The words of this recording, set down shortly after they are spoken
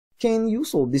can you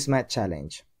solve this math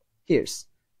challenge? Here's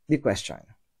the question.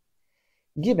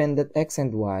 Given that x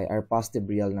and y are positive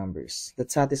real numbers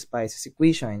that satisfies this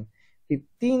equation,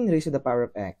 15 raised to the power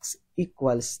of x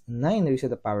equals 9 raised to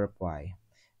the power of y,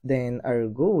 then our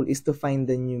goal is to find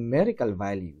the numerical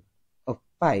value of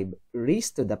 5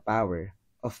 raised to the power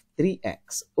of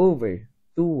 3x over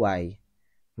 2y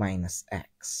minus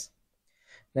x.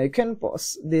 Now you can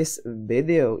pause this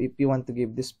video if you want to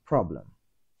give this problem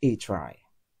a try.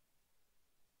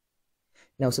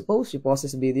 Now suppose you pause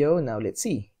this video. Now let's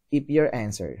see if your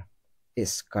answer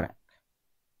is correct.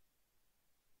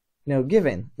 Now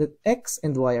given that x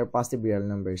and y are positive real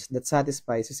numbers that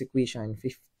satisfies this equation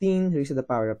 15 raised to the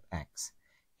power of x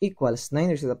equals 9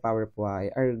 raised to the power of y,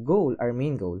 our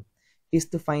main goal is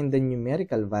to find the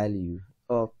numerical value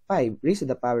of 5 raised to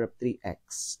the power of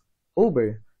 3x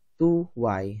over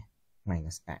 2y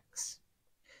minus x.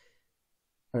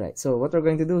 Alright, so what we're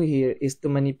going to do here is to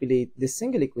manipulate this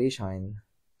single equation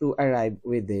to arrive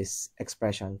with this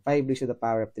expression 5 raised to the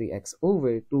power of 3x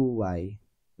over 2y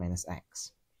minus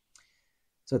x.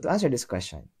 So to answer this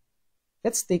question,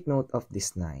 let's take note of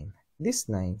this 9. This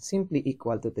 9 simply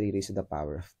equal to 3 raised to the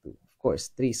power of 2. Of course,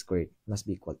 3 squared must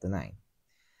be equal to 9.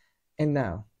 And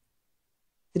now,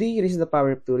 3 raised to the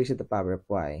power of 2 raised to the power of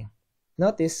y.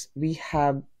 Notice we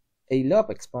have a law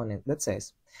of exponent that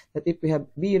says that if we have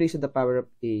b raised to the power of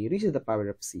a raised to the power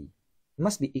of c, it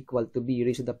must be equal to b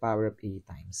raised to the power of a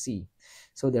times c.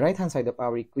 So the right hand side of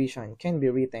our equation can be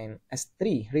written as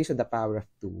 3 raised to the power of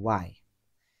 2y.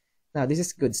 Now this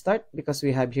is a good start because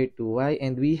we have here 2y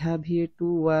and we have here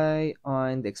 2y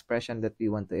on the expression that we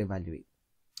want to evaluate.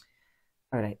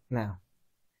 Alright, now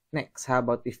next, how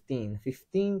about 15?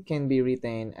 15 can be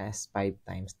written as 5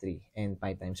 times 3, and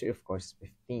 5 times 3 of course is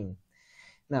 15.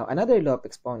 Now another law of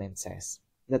exponent says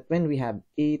that when we have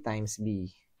a times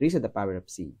b raised to the power of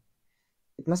c,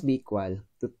 it must be equal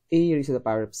to a raised to the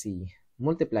power of c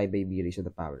multiplied by b raised to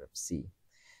the power of c.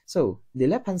 So the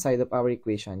left hand side of our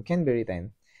equation can be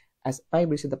written as 5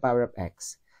 raised to the power of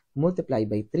x multiplied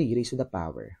by 3 raised to the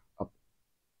power of.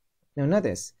 Now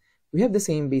notice, we have the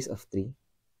same base of 3.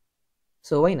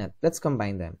 So why not? Let's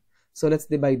combine them. So let's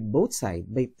divide both sides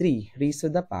by 3 raised to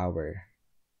the power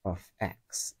of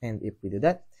x. And if we do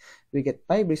that, we get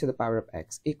 5 raised to the power of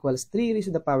x equals 3 raised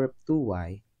to the power of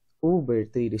 2y over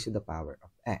 3 raised to the power of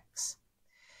x.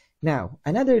 Now,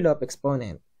 another law of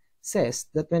exponent says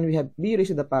that when we have b raised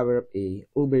to the power of a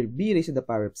over b raised to the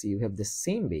power of c, we have the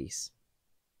same base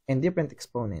and different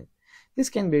exponent. This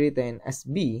can be written as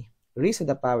b raised to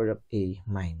the power of a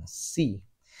minus c.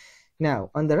 Now,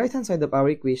 on the right hand side of our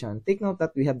equation, take note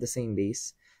that we have the same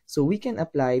base, so we can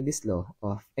apply this law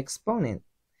of exponent.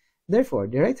 Therefore,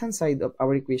 the right hand side of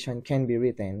our equation can be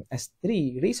written as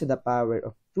 3 raised to the power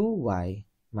of 2y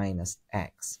minus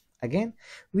x. Again,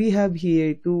 we have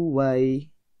here 2y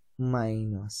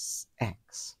minus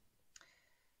x.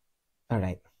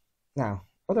 Alright, now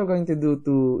what we're going to do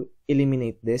to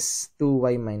eliminate this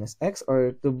 2y minus x,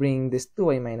 or to bring this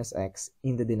 2y minus x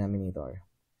in the denominator.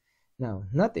 Now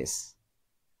notice,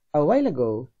 a while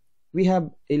ago we have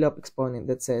a law of exponent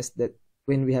that says that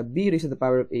when we have b raised to the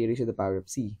power of a raised to the power of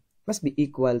c, it must be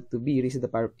equal to b raised to the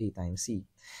power of a times c.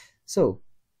 So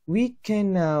we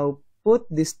can now put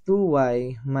this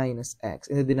 2y minus x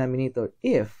in the denominator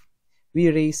if we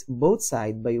raise both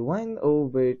sides by 1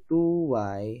 over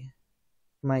 2y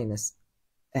minus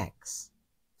x.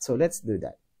 So let's do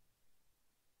that.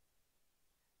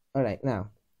 Alright,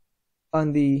 now,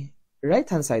 on the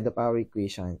right-hand side of our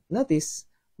equation, notice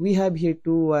we have here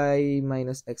 2y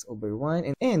minus x over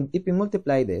 1. And if we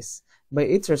multiply this by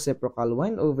its reciprocal,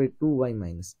 1 over 2y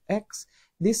minus x,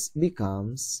 this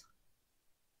becomes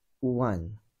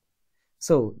 1.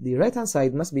 So the right-hand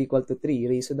side must be equal to 3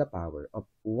 raised to the power of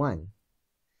 1.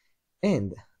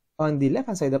 And on the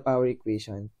left-hand side of our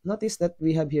equation, notice that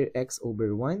we have here x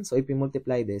over 1. So if we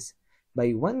multiply this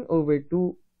by 1 over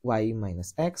 2y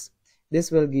minus x, this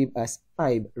will give us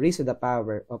 5 raised to the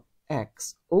power of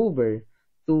x over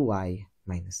 2y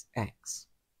minus x.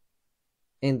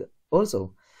 And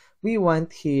also, we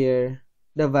want here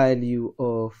the value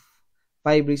of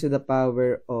 5 raised to the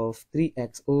power of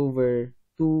 3x over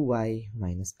 2y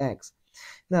minus x.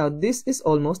 Now, this is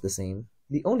almost the same.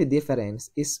 The only difference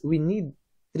is we need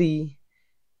 3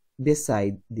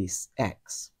 beside this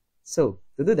x. So,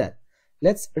 to do that,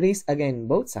 let's raise again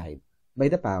both sides by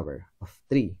the power of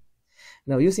 3.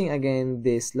 Now, using again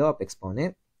this law of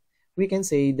exponent, we can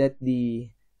say that the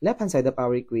left-hand side of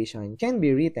our equation can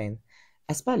be written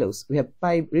as follows. We have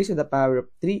 5 raised to the power of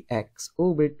 3x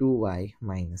over 2y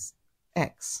minus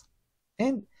x.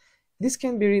 And this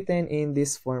can be written in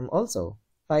this form also.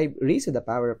 5 raised to the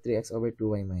power of 3x over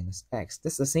 2y minus x.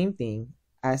 That's the same thing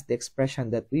as the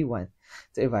expression that we want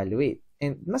to evaluate.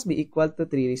 And it must be equal to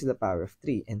 3 raised to the power of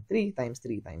 3. And 3 times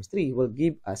 3 times 3 will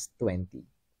give us 27.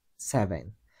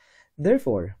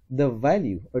 Therefore, the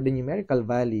value or the numerical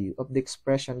value of the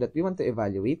expression that we want to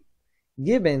evaluate,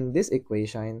 given this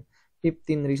equation,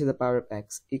 15 raised to the power of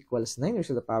x equals 9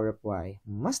 raised to the power of y,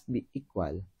 must be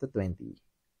equal to 27.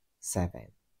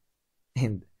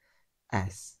 And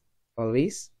as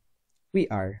always, we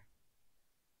are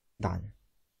done.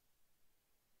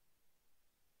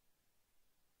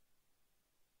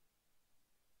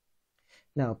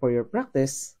 Now, for your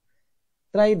practice,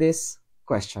 try this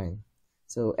question.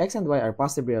 So, x and y are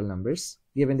positive real numbers.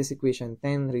 Given this equation,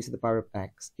 10 raised to the power of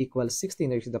x equals 16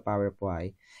 raised to the power of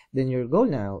y. Then your goal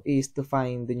now is to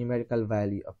find the numerical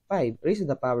value of 5 raised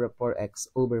to the power of 4x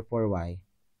over 4y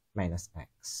minus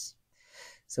x.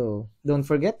 So, don't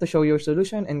forget to show your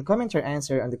solution and comment your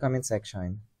answer on the comment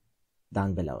section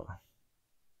down below.